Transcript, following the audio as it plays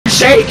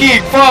shaking.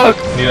 Fuck.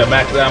 Need a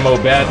max ammo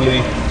badly.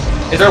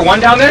 Is there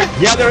one down there?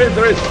 Yeah, there is.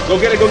 Go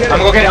get it. I'm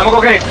gonna go get it. I'm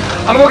gonna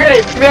go get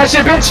it. Give me that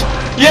shit, bitch.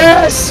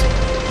 Yes.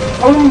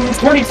 Oh,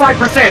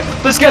 25%.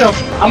 Let's get him.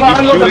 I'm gonna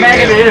unload the mag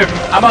into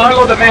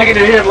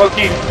him.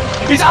 Low-key.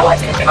 He's out.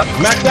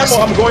 Max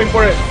ammo. I'm going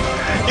for it.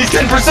 He's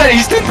 10%.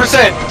 He's 10%.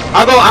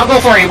 I'll go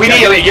for it. We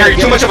need it. You're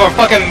too much of a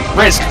fucking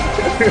risk.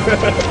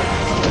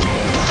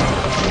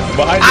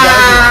 Behind you.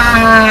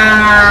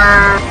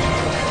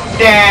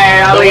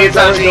 Yeah, I'll leave it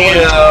up to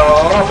you.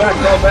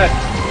 Fall back.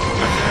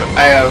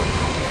 I have.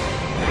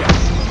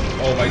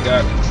 Oh my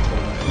god.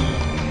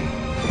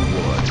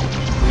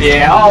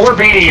 Yeah, oh, we're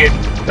beating it.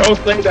 Don't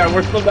say that.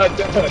 We're still not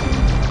done.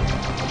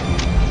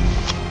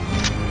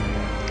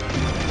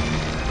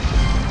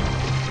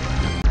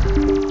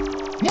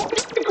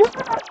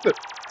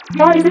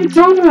 No!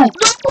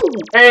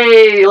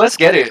 Hey, let's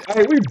get it.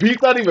 Hey, we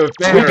beat that even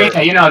fair. We beat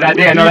that. You know that.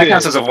 Yeah, no, that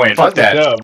counts as a win. Fuck that.